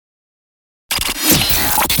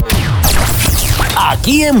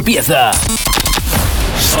Aquí empieza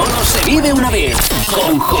Solo se vive una vez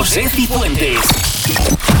con José Cifuentes.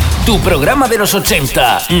 Tu programa de los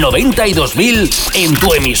 80, 90 y 2000 en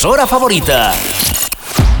tu emisora favorita.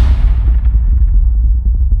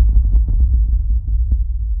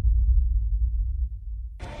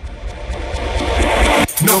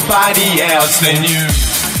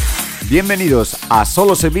 Bienvenidos a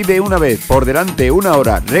Solo se vive una vez, por delante una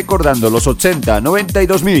hora recordando los 80, 90 y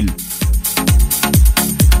 2000.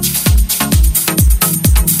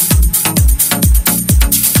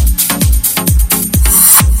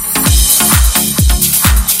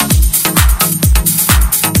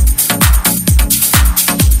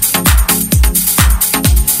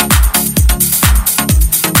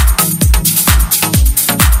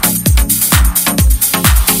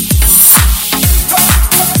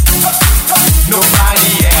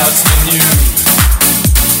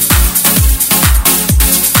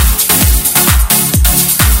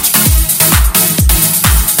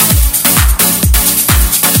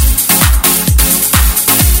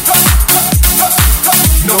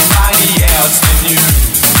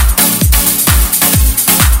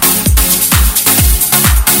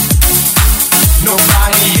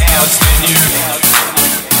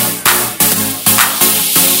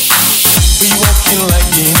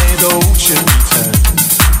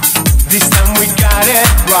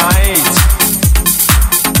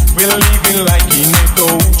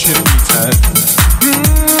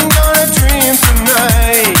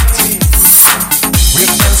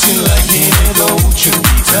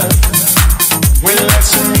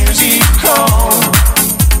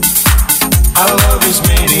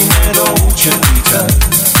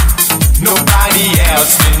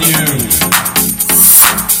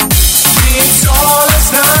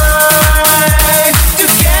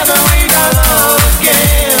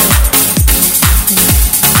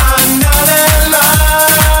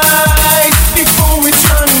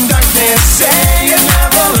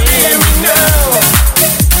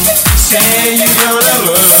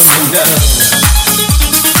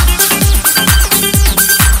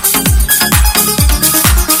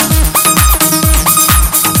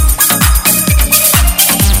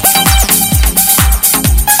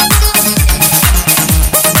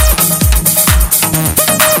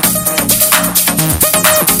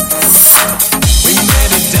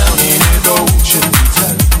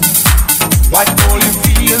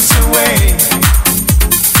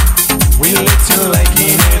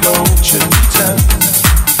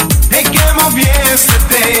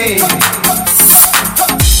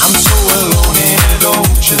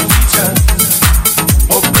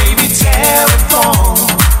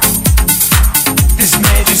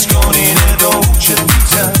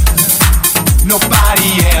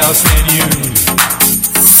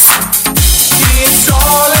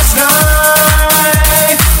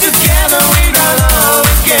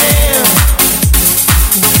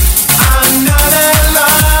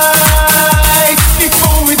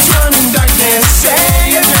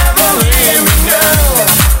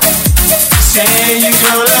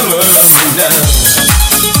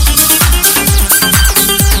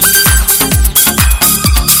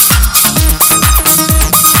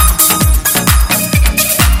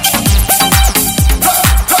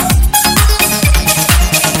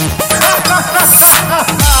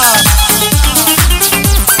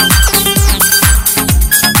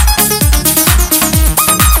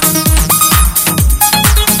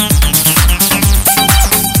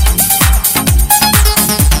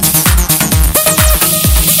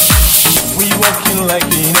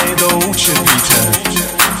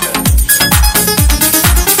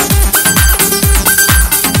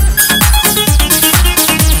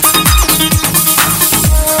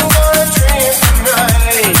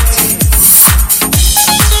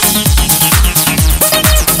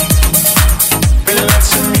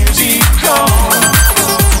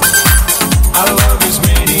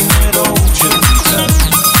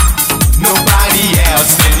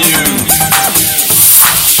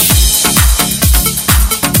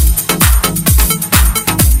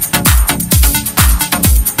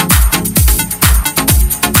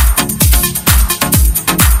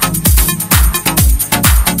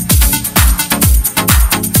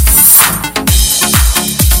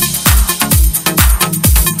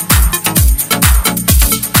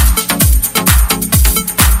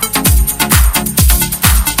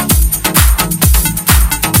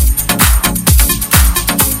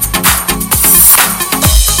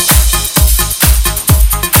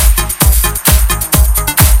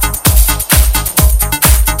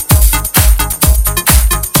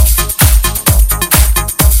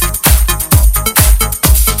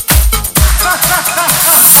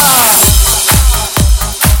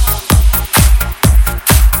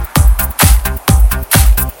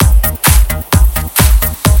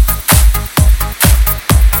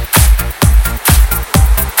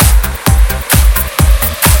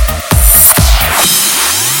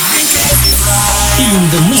 In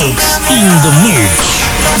the mix, in the mix.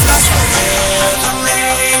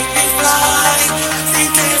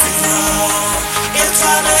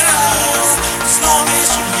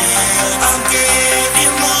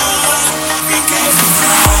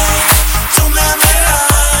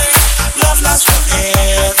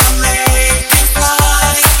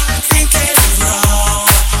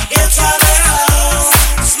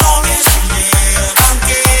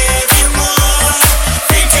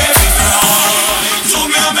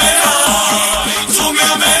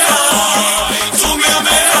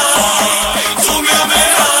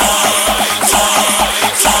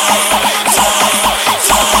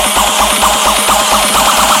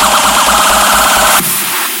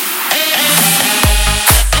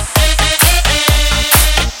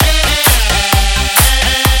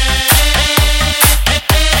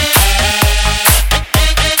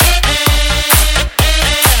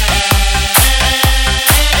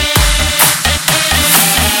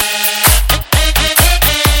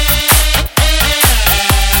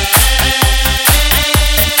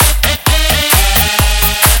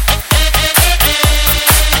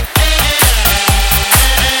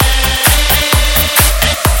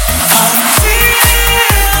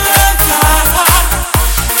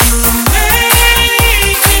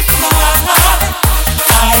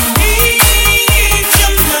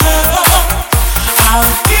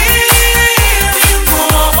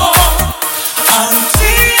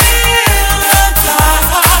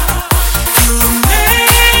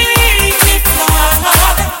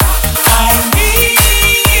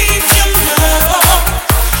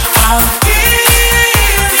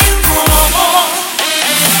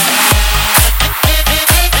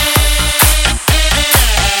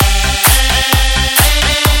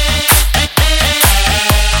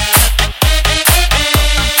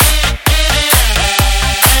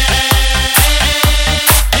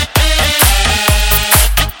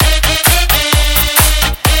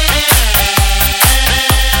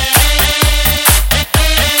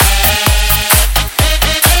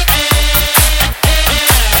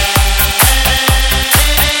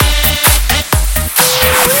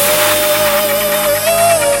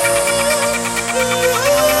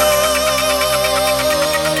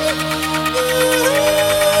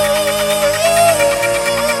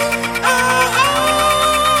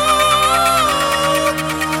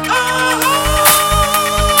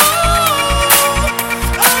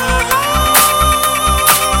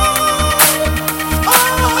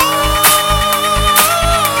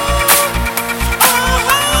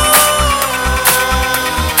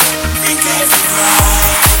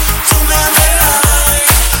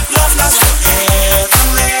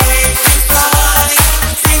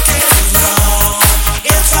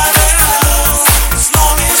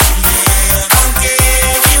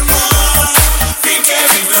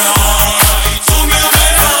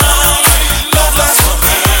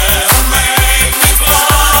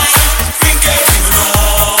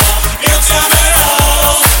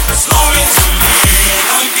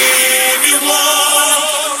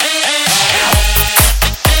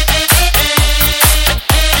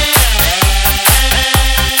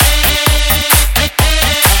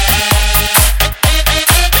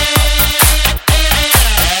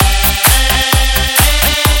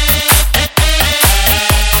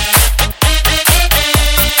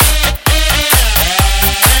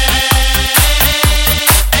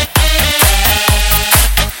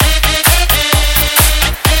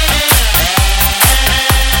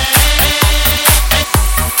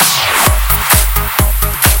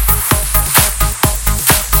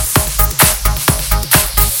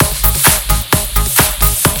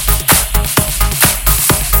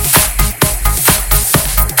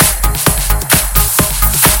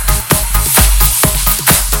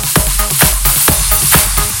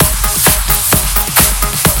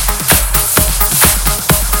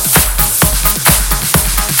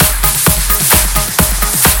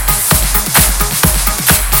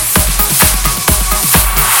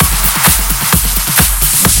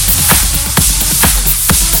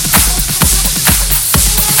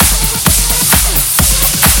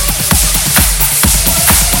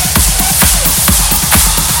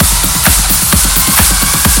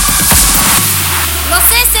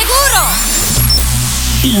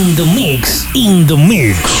 In the mix, in the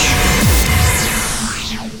mix.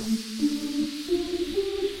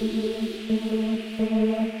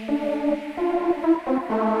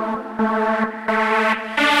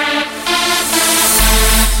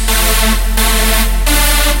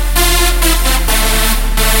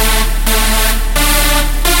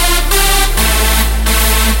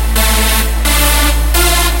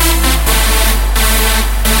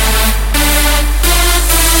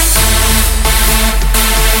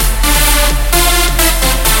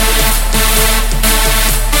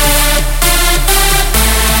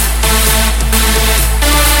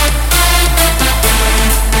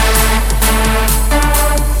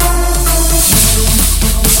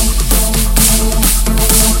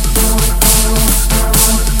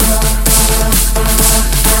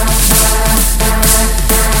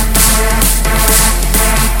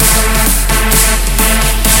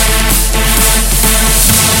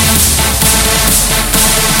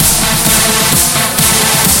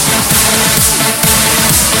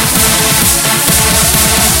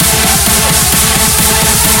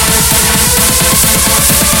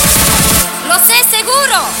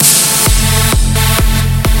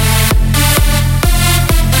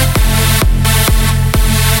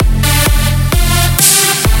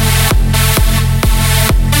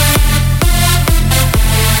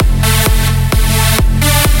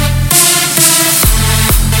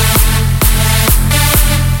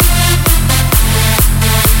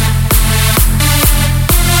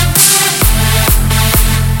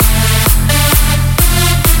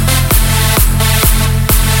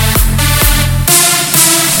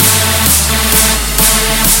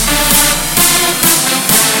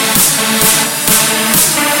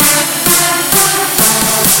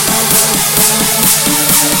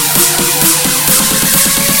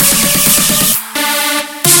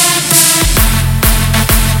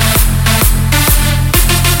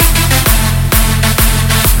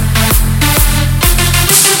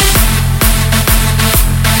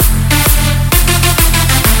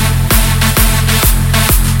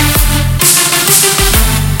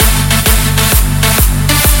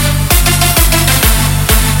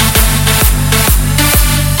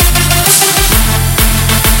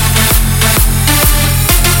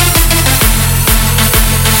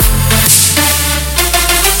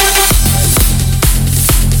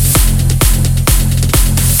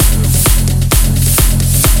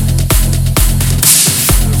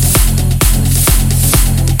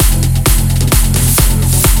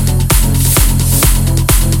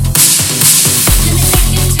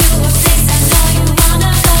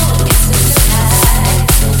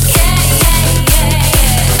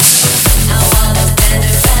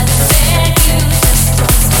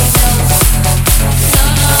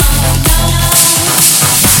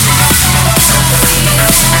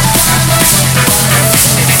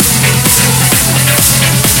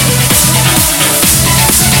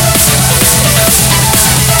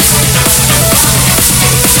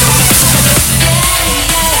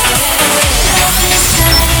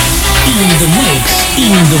 In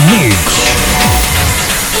the mix.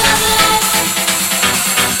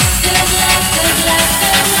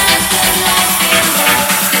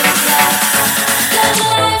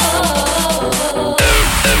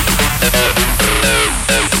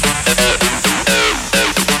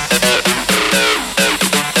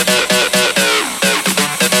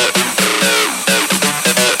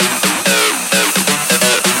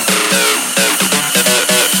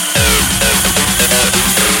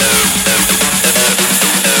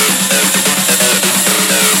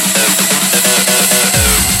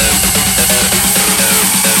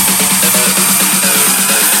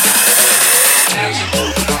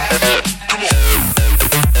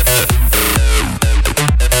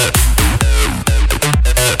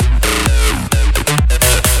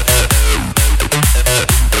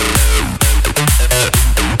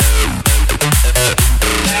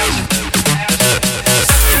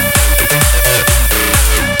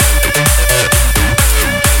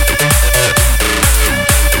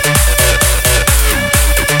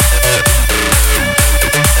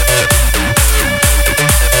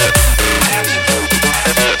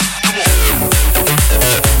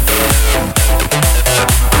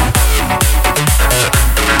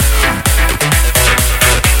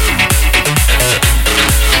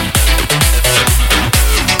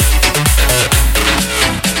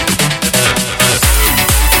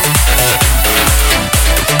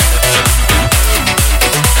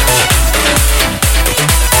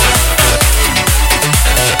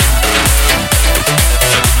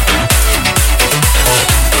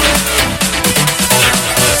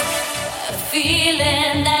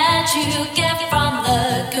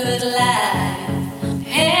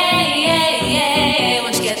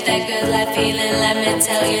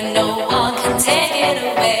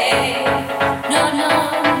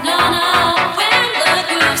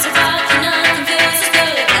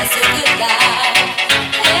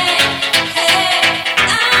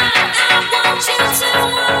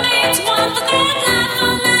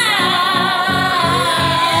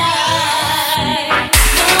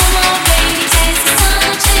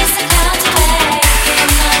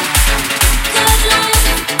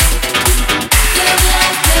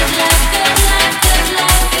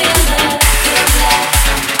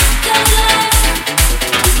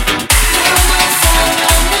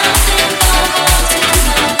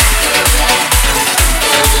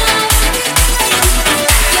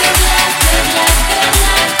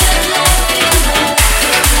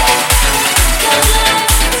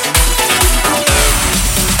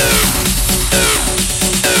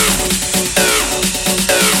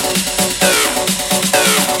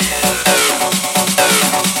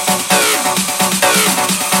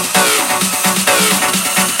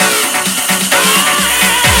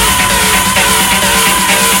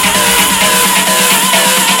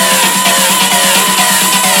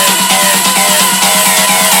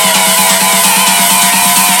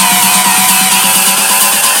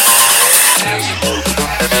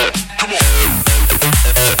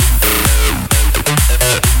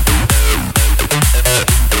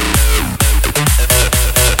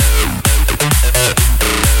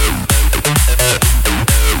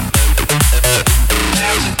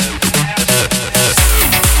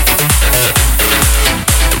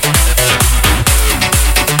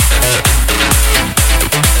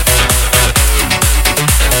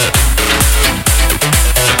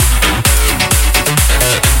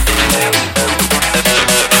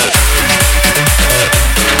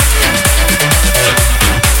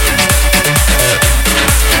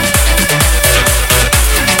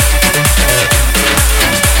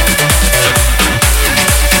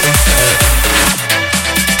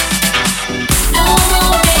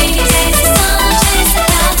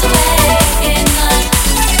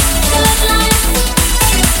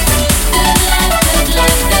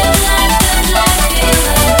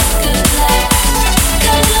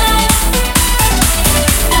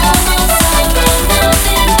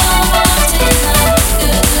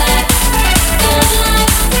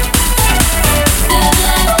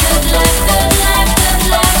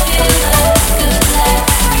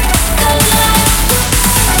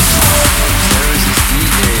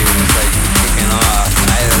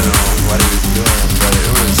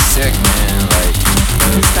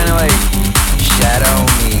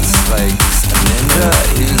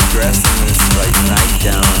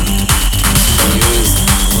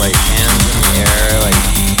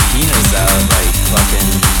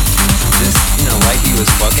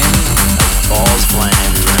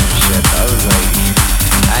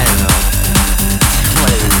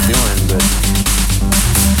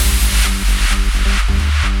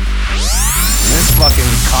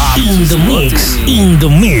 fucking cock. In the mix, in the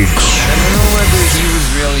mix. I don't know whether he was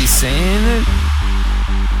really saying it,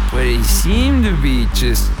 but he seemed to be.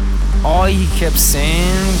 Just all he kept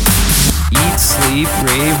saying: eat, sleep,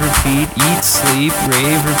 rave, repeat. Eat, sleep,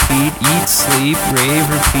 rave, repeat. Eat, sleep, rave,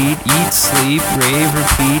 repeat. Eat, sleep, rave,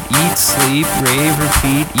 repeat. Eat, sleep, rave,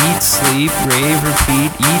 repeat. Eat, sleep, rave,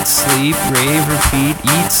 repeat. Eat, sleep, rave, repeat.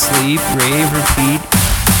 Eat, sleep, rave, repeat.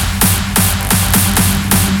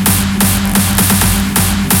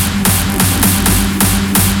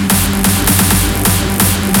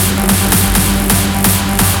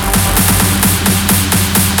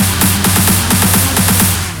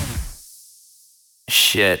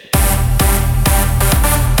 Shit.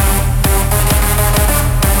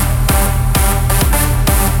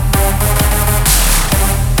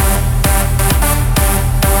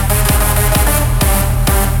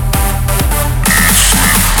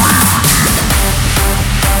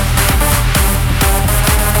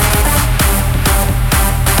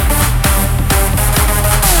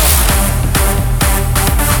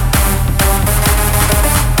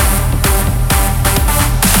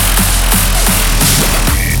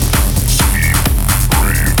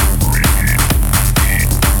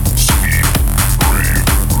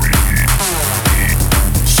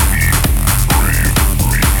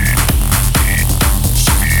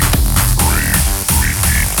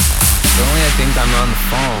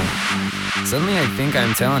 Suddenly I think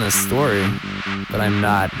I'm telling a story, but I'm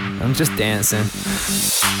not. I'm just dancing.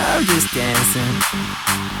 I'm just dancing.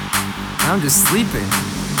 I'm just sleeping.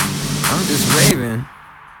 I'm just raving.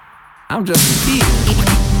 I'm just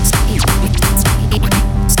repeating.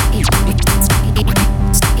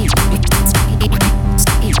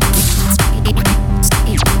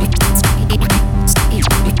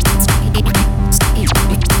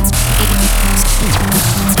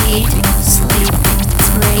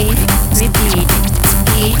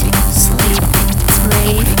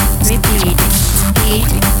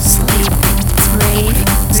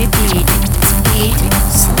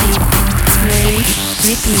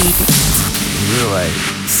 We're like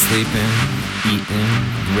sleeping, eating,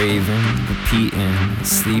 raving, repeating.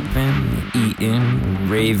 Sleeping, eating,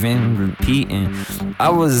 raving, repeating. I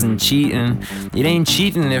wasn't cheating. It ain't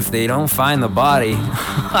cheating if they don't find the body. Eat,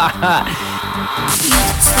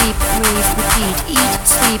 sleep, rave, repeat. Eat,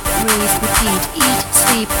 sleep, rave, repeat. Eat,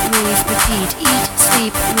 sleep, rave, repeat. Eat,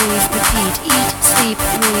 sleep, rave, repeat. Eat, sleep,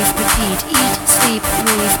 rave, repeat. Eat, sleep,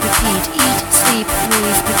 rave, repeat. Eat, sleep,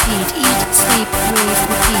 rave, repeat. Eat, sleep, rave,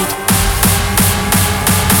 repeat.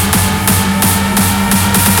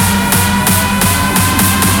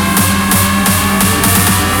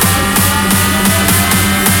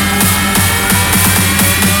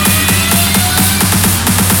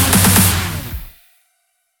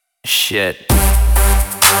 Shit.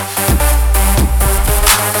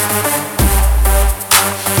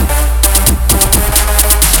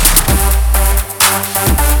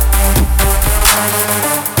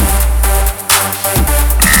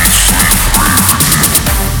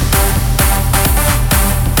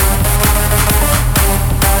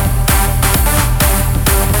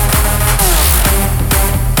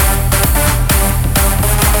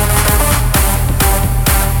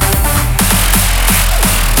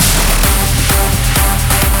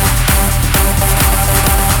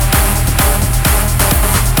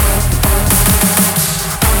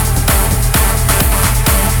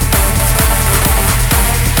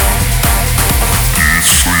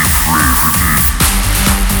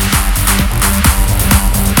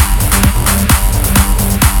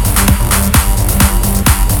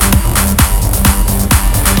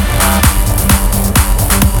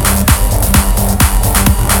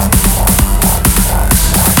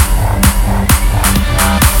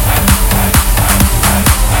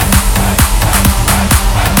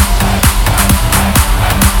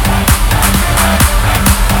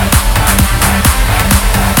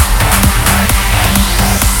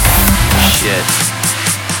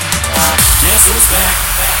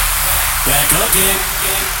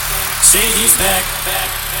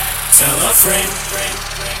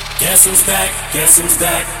 Guess who's back? Guess who's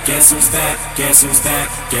back? Guess who's back? Guess who's back?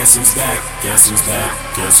 Guess who's back? Guess who's back?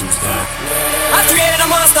 Guess who's back? I created a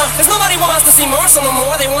monster, cause nobody wants to see more, so no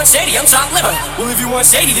more, they want shady, I'm chopped liver. Well, if you want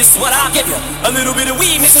shady, this is what I'll give you. A little bit of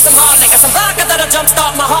weed mixed with some hard liquor, some vodka that'll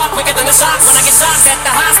jumpstart my heart quicker than a shot when I get shocked at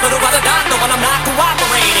the hospital by the doctor when I'm not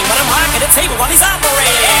cooperating. But I'm rocking the table while he's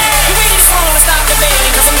operating. You waited this long to stop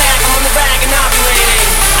debating, cause I'm back, I'm on the rag and I'll be waiting.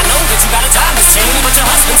 I know that you got a job, Miss Cheney, but your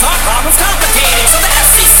husband's heart problem's complicated. So the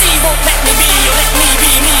FCC won't let me be, or let me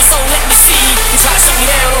be me, so let me see. You try to shut me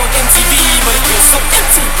down on MTV, but it feels so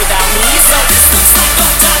empty without me. So it's like no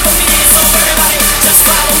time for me, so everybody just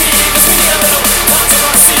follow me.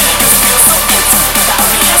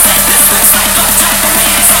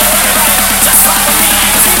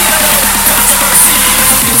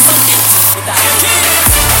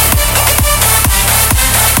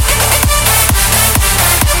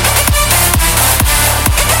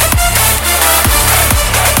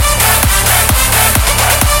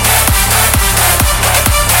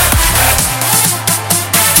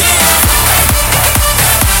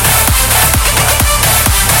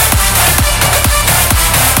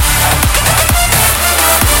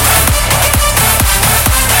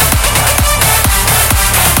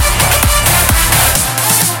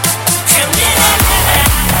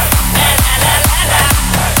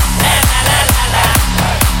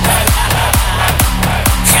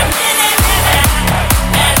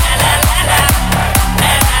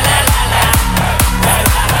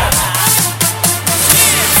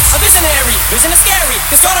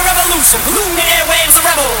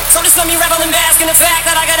 So just let me revel and bask in the fact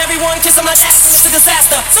that I got everyone kissing my ass. It's a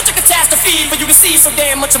disaster, such a catastrophe for you to see so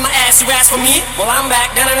damn much of my ass. You ask for me? Well, I'm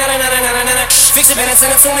back. Fix your minutes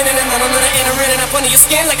and it's tuning in and entering up under your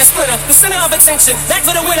skin like a splitter. The center of attention, back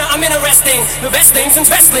for the winner. I'm interesting. The best thing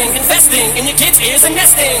since wrestling, investing in your kids' ears and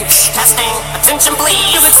nesting. Testing, attention please.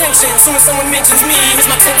 Feel attention soon as someone mentions me.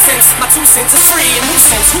 Here's my 10 cents, my 2 cents is free. A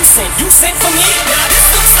nuisance, who sent? You sent for me? Now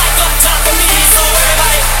this looks like a job for me. So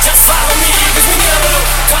everybody just follow me. Cause we need a little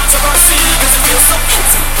controversy. Cause it feels so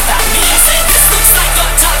empty without me. I said this looks like a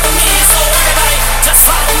job for me. So everybody just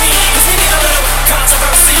follow me. Cause we need a little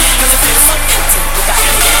controversy. Cause it feels so empty without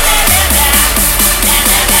me.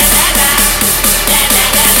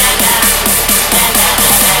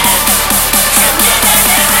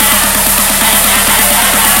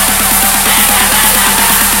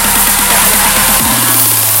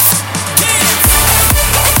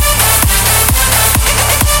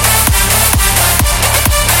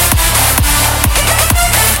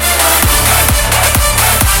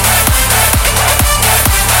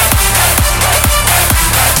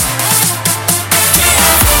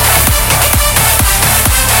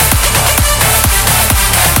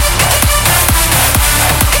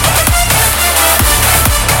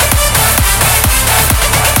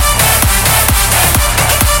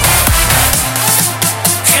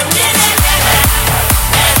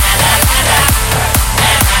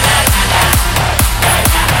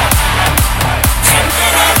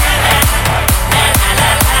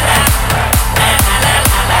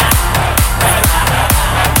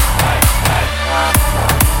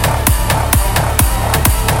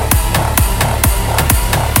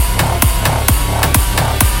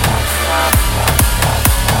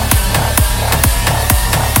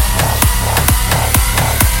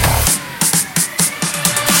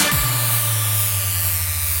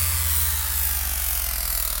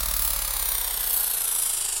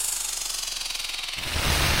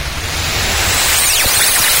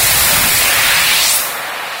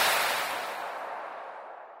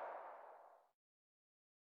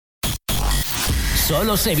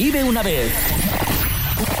 Solo se vive una vez.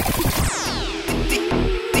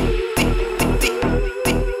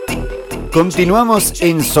 Continuamos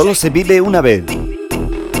en Solo se vive una vez.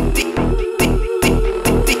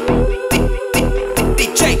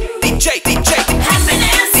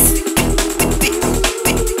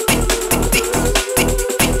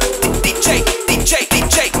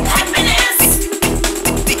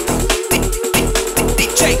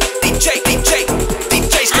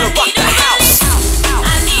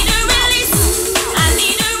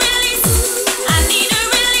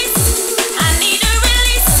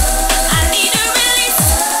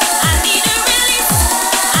 I need a release.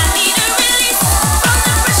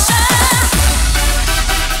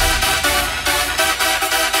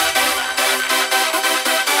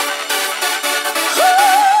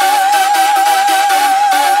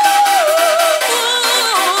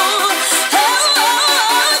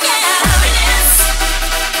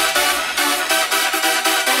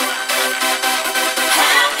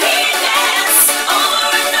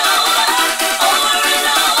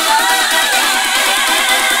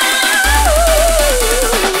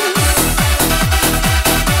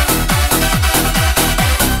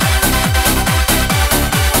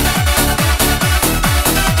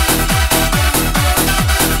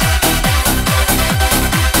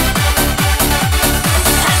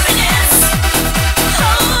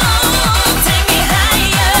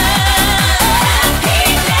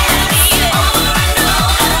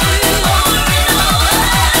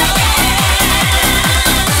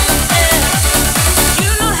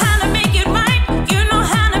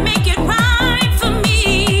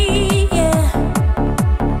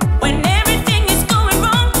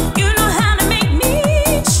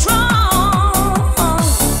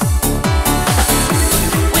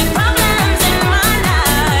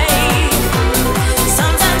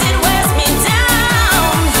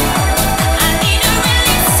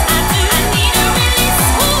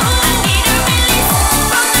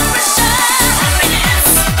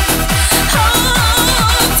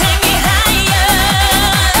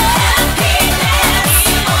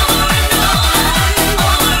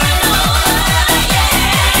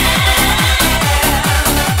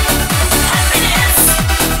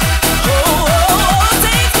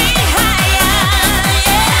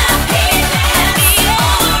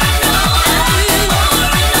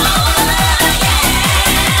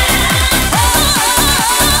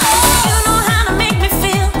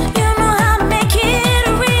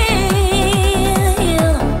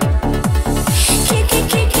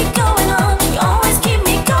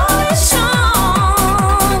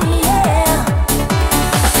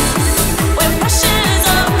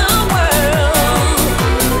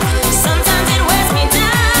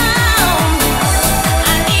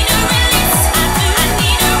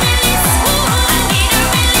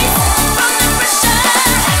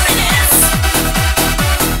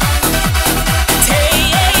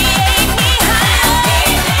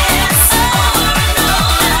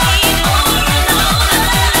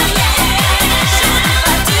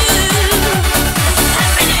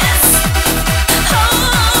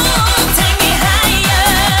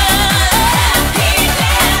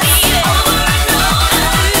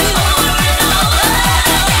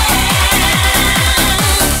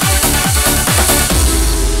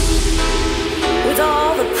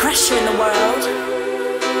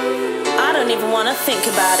 don't even wanna think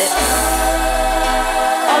about it.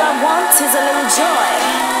 All I want is a little joy.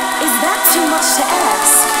 Is that too much to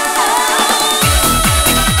ask?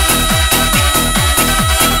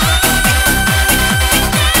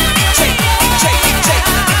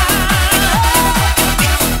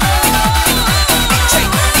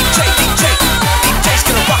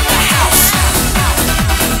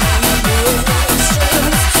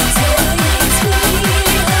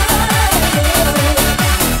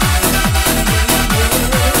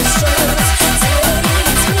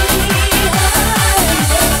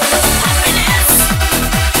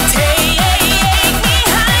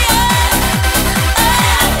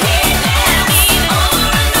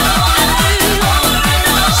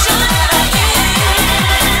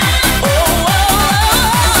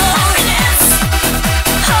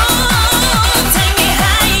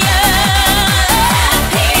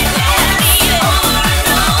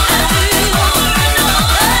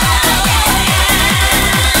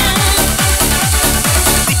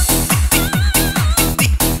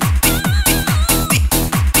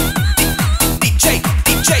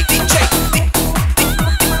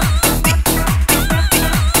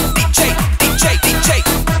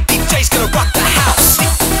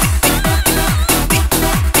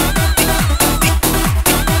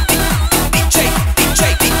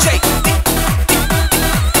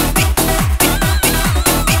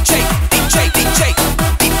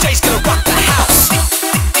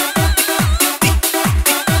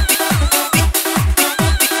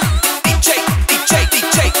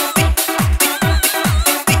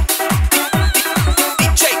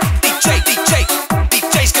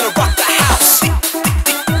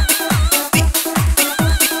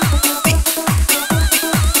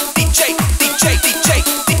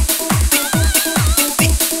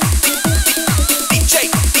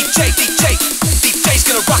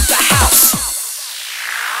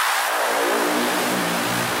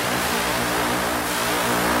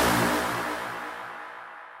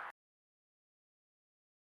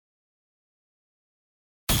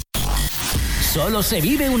 Solo se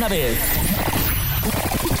vive una vez.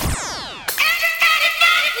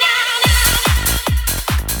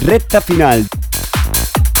 Recta final.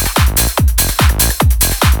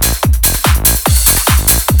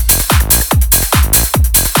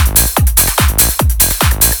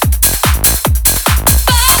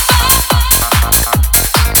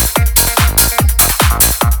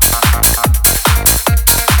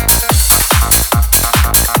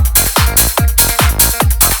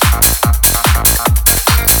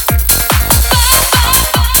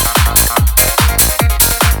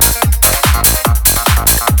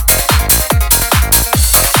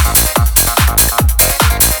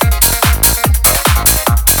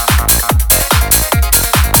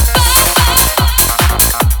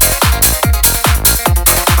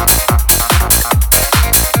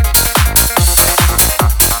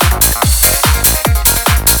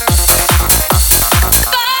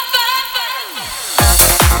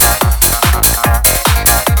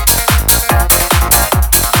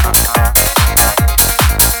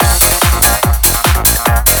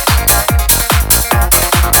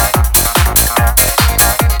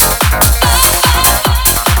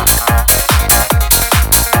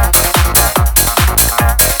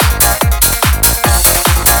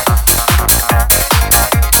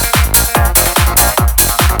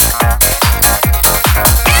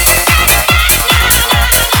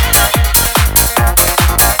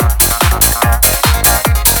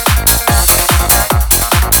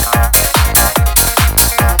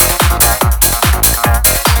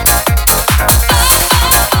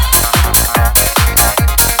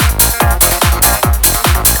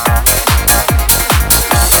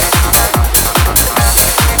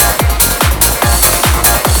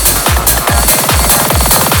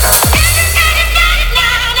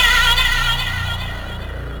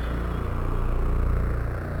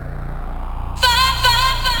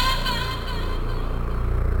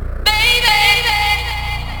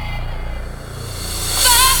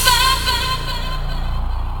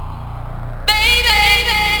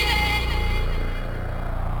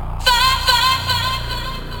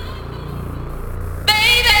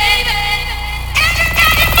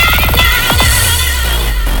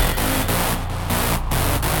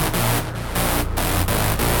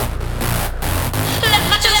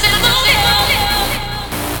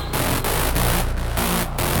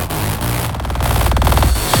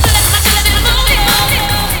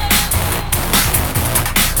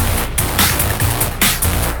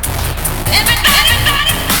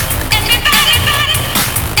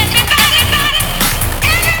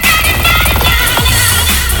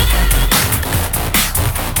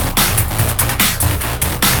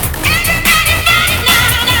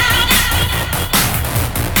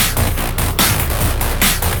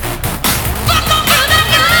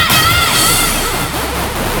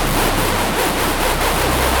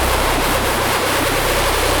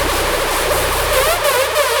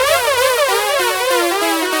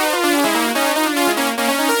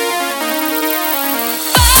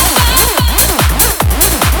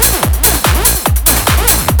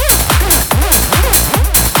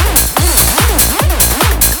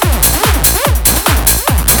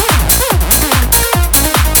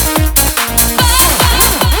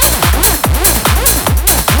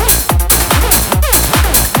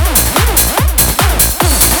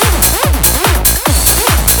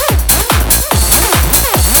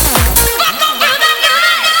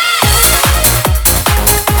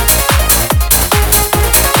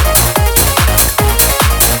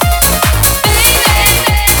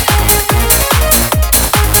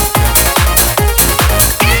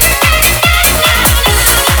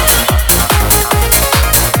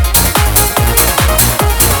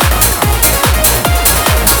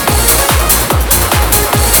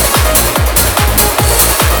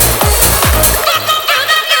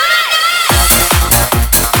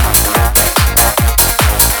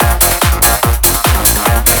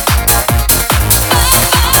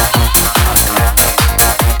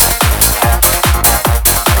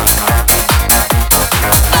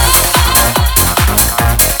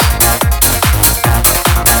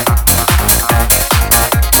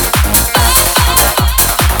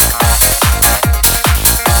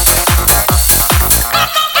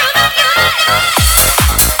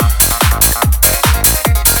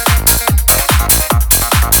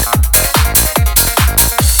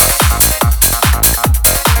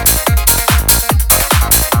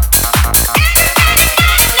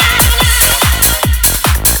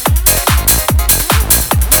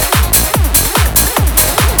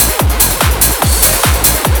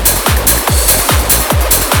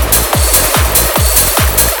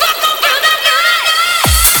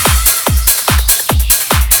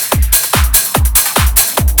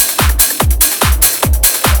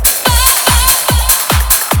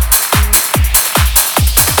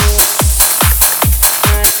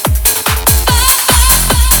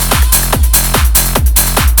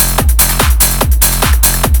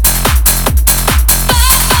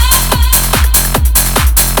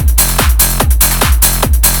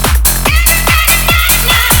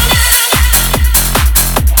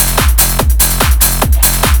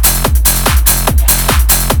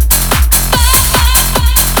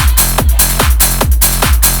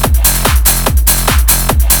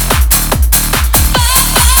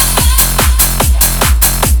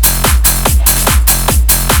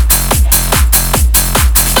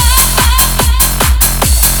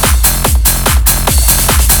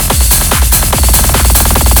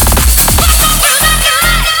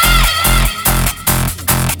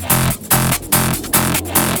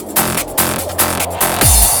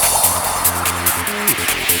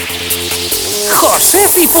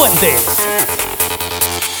 Cifuentes.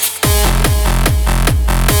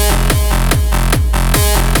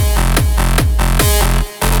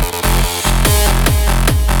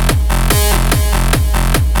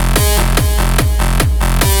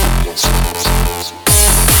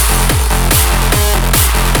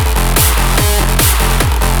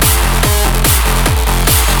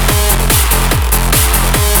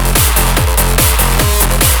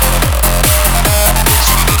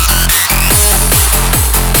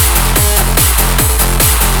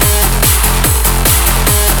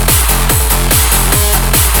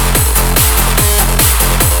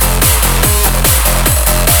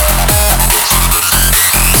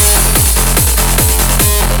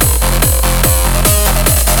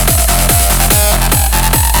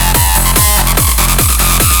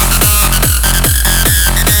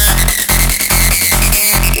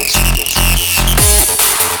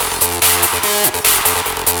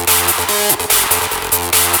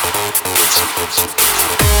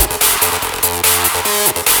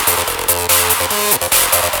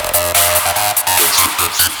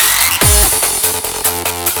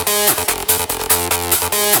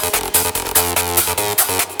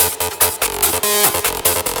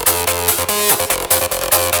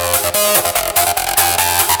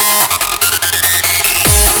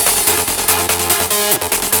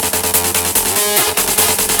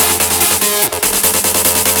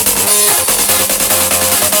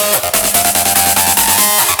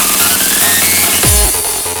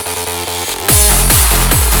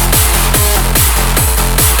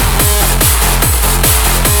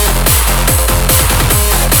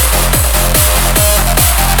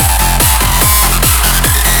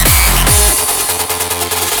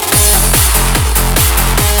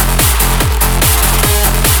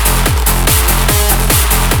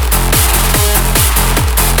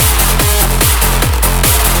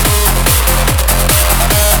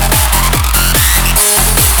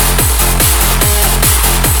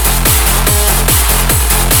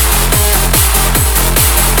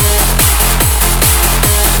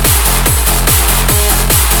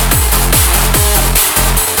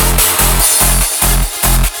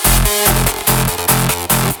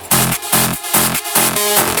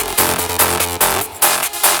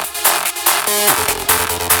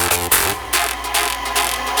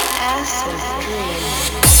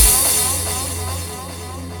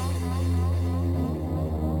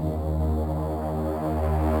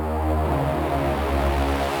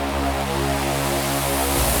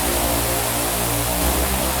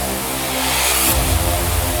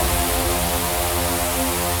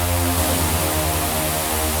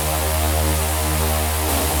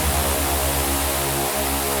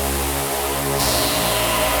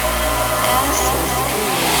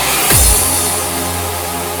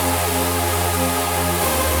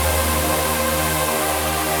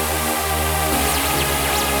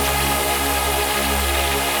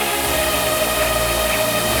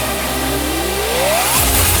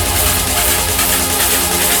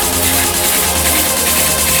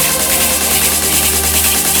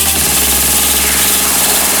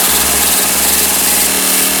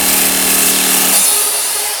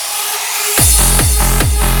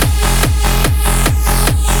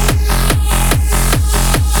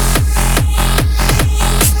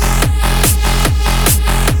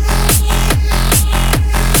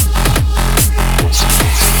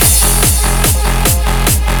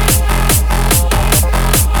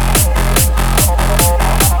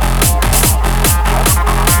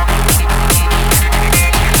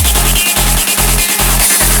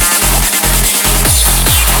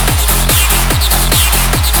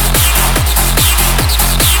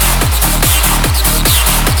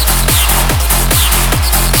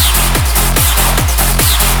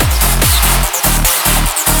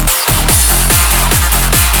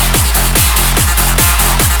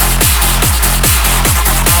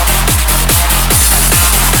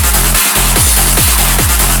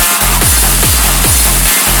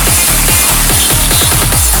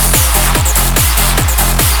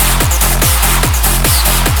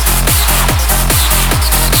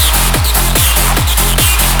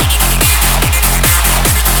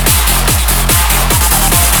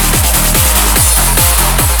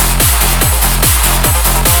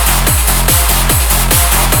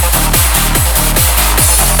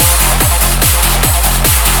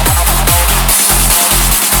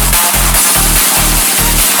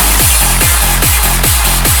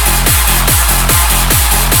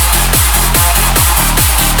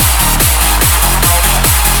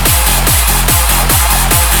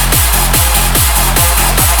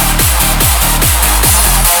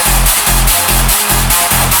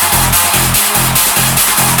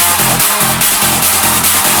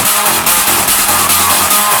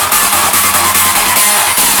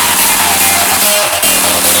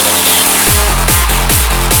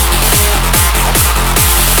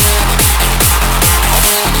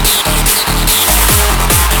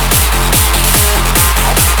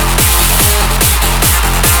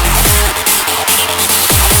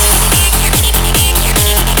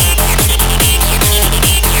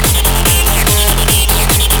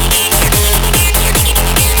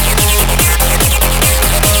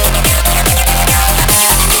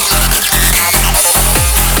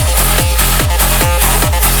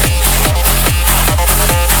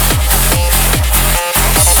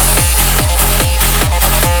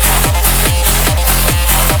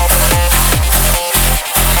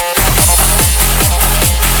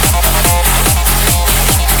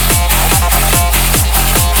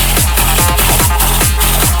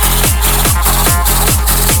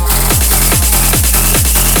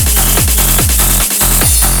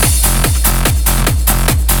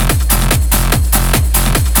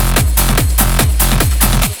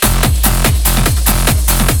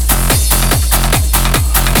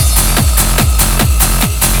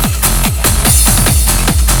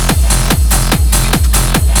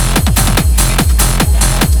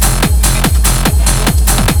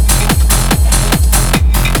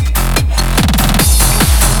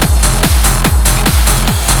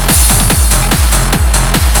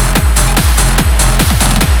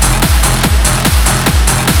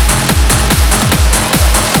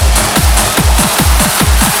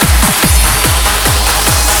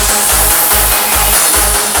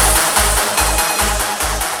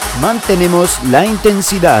 mantenemos la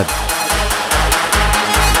intensidad.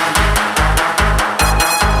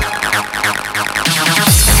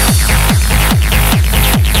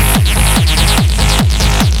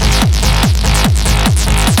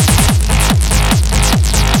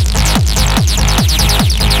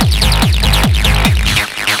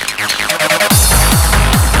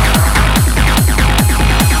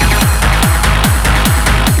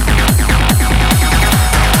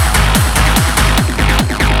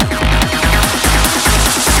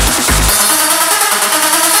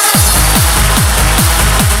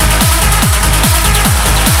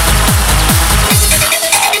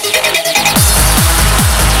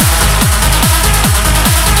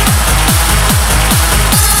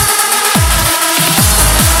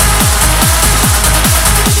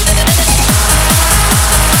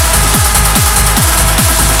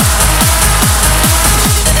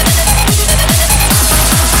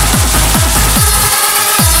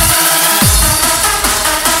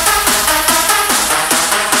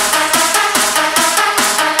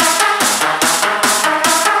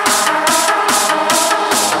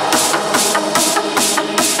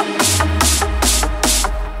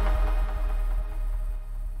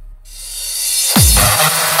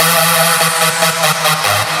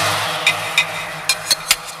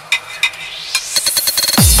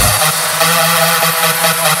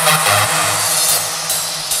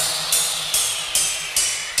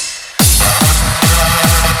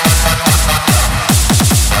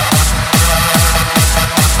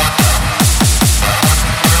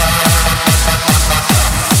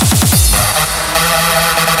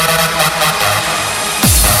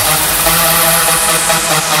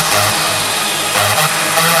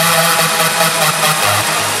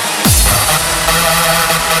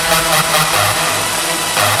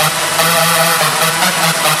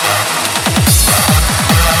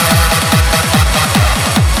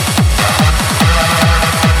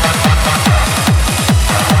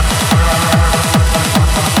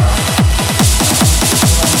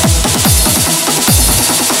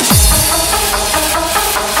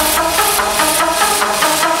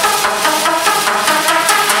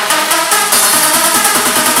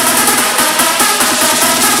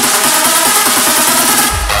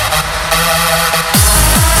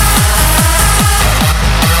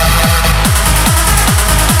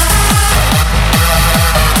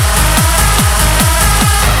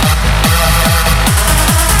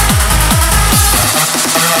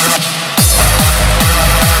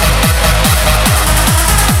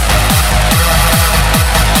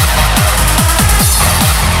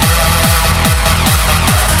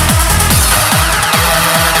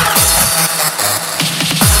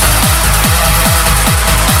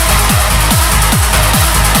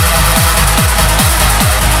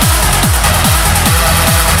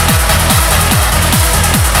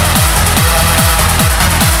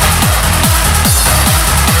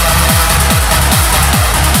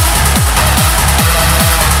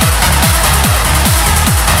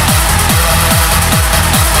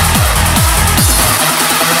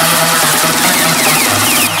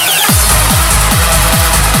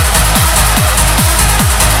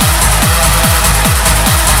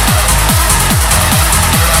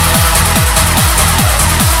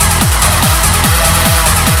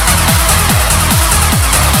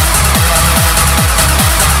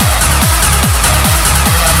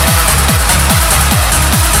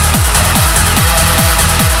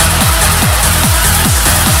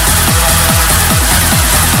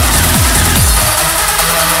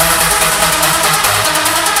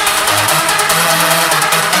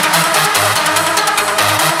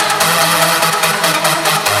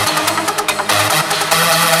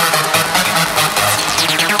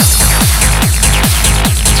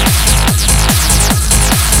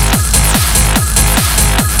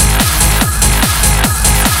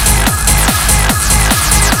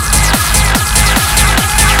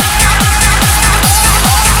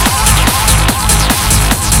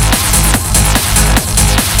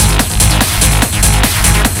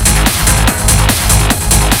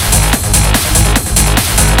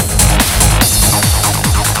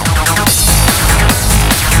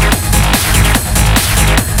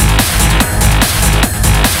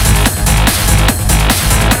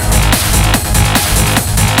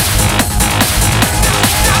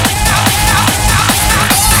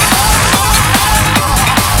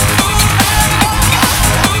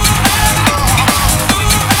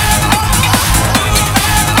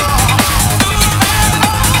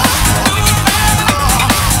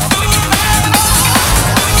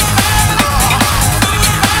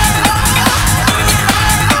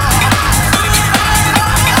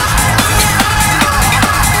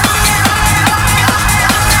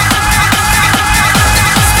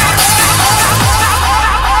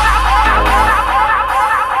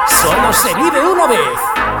 vive una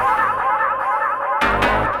vez.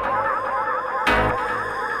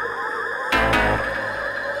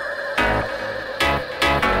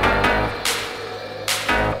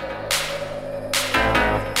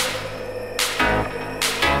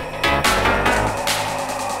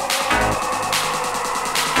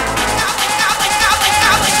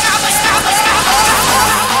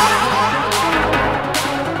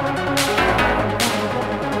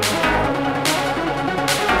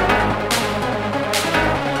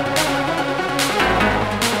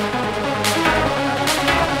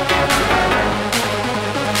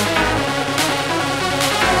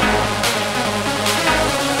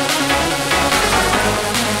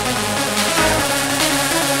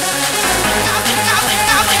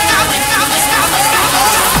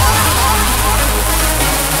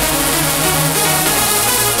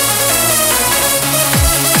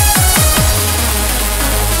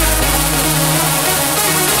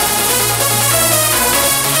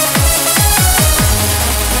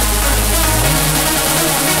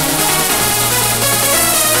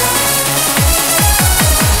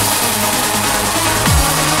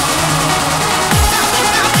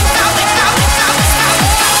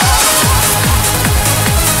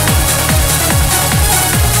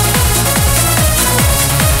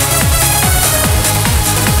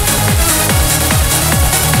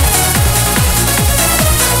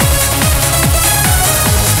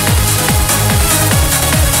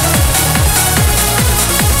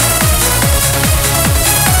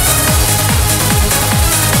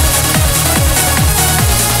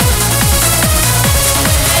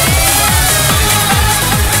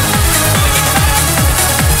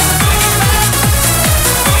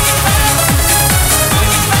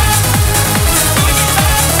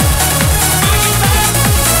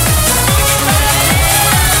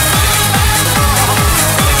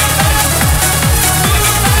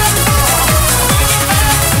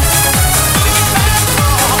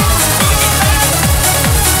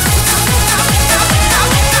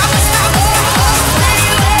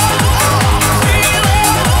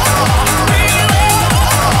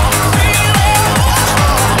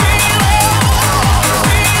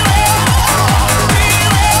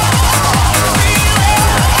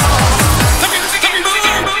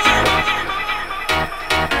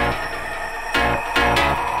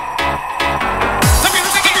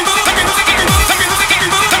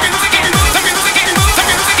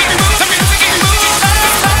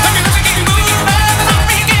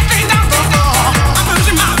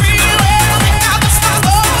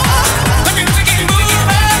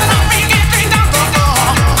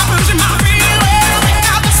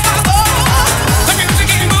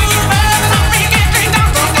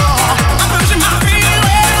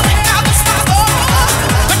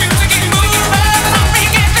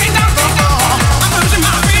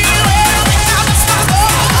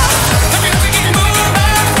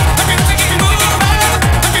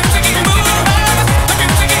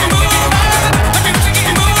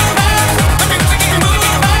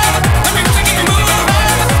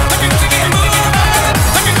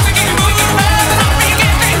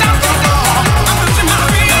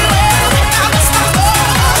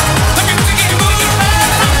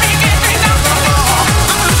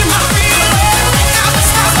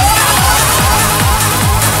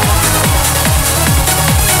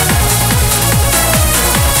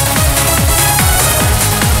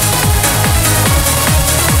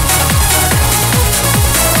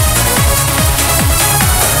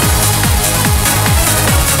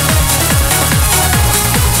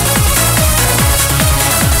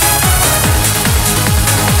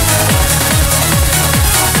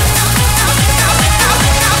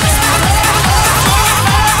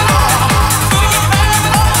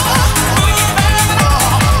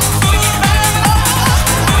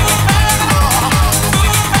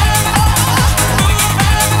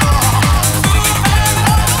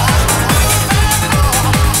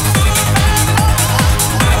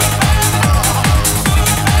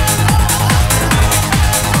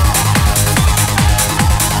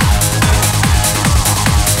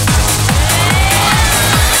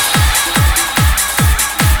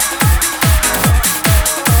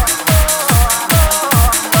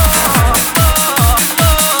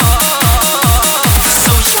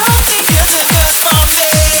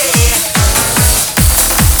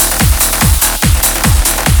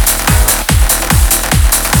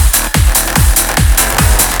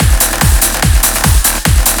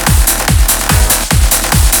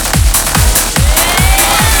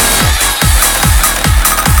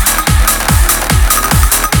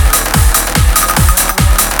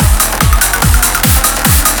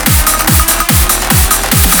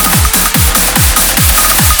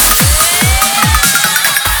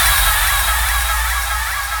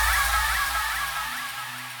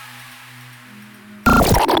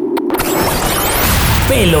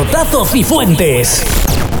 Pelotazo Cifuentes.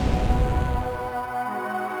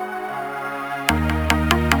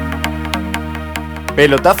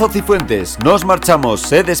 Pelotazo Cifuentes, nos marchamos,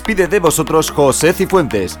 se despide de vosotros José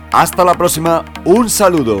Cifuentes. Hasta la próxima, un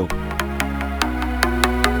saludo.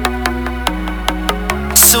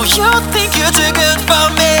 So you think you're too good for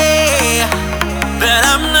me, but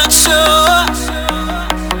I'm not sure.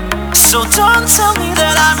 So don't tell me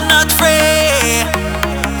that I'm not free,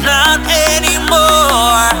 not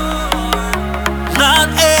anymore, not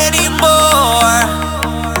anymore,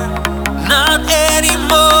 not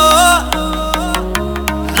anymore,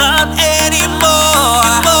 not anymore,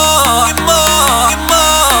 more, more,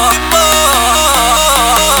 more.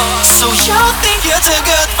 So you think you're too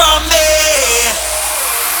good for me.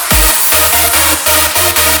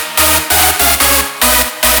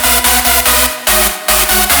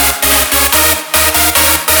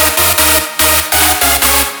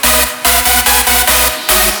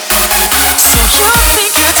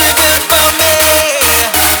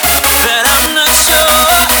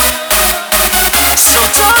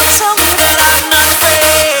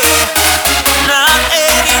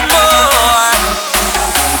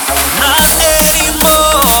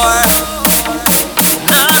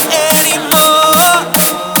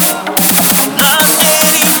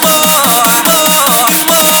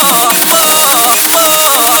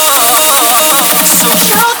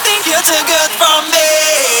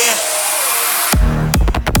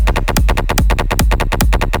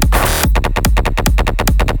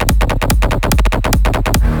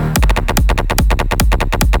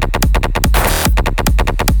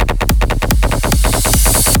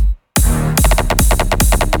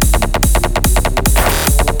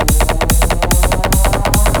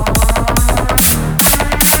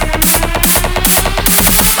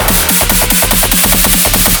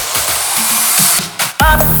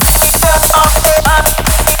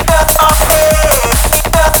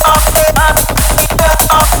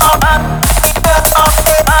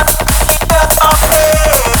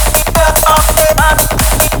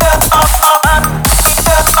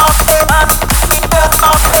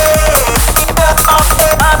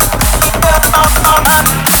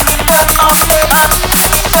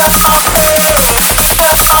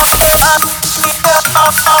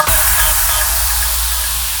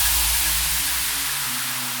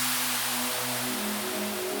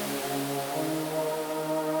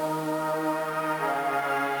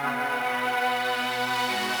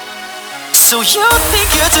 So you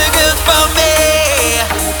think you're too good for me,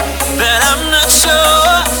 but I'm not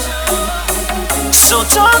sure. So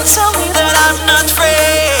don't tell me that I'm not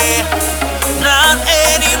free, not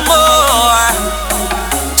anymore.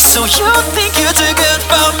 So you think you're too good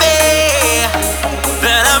for me,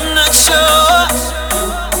 but I'm not sure.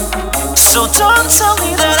 So don't tell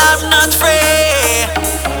me that I'm not free,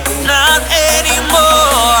 not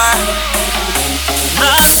anymore.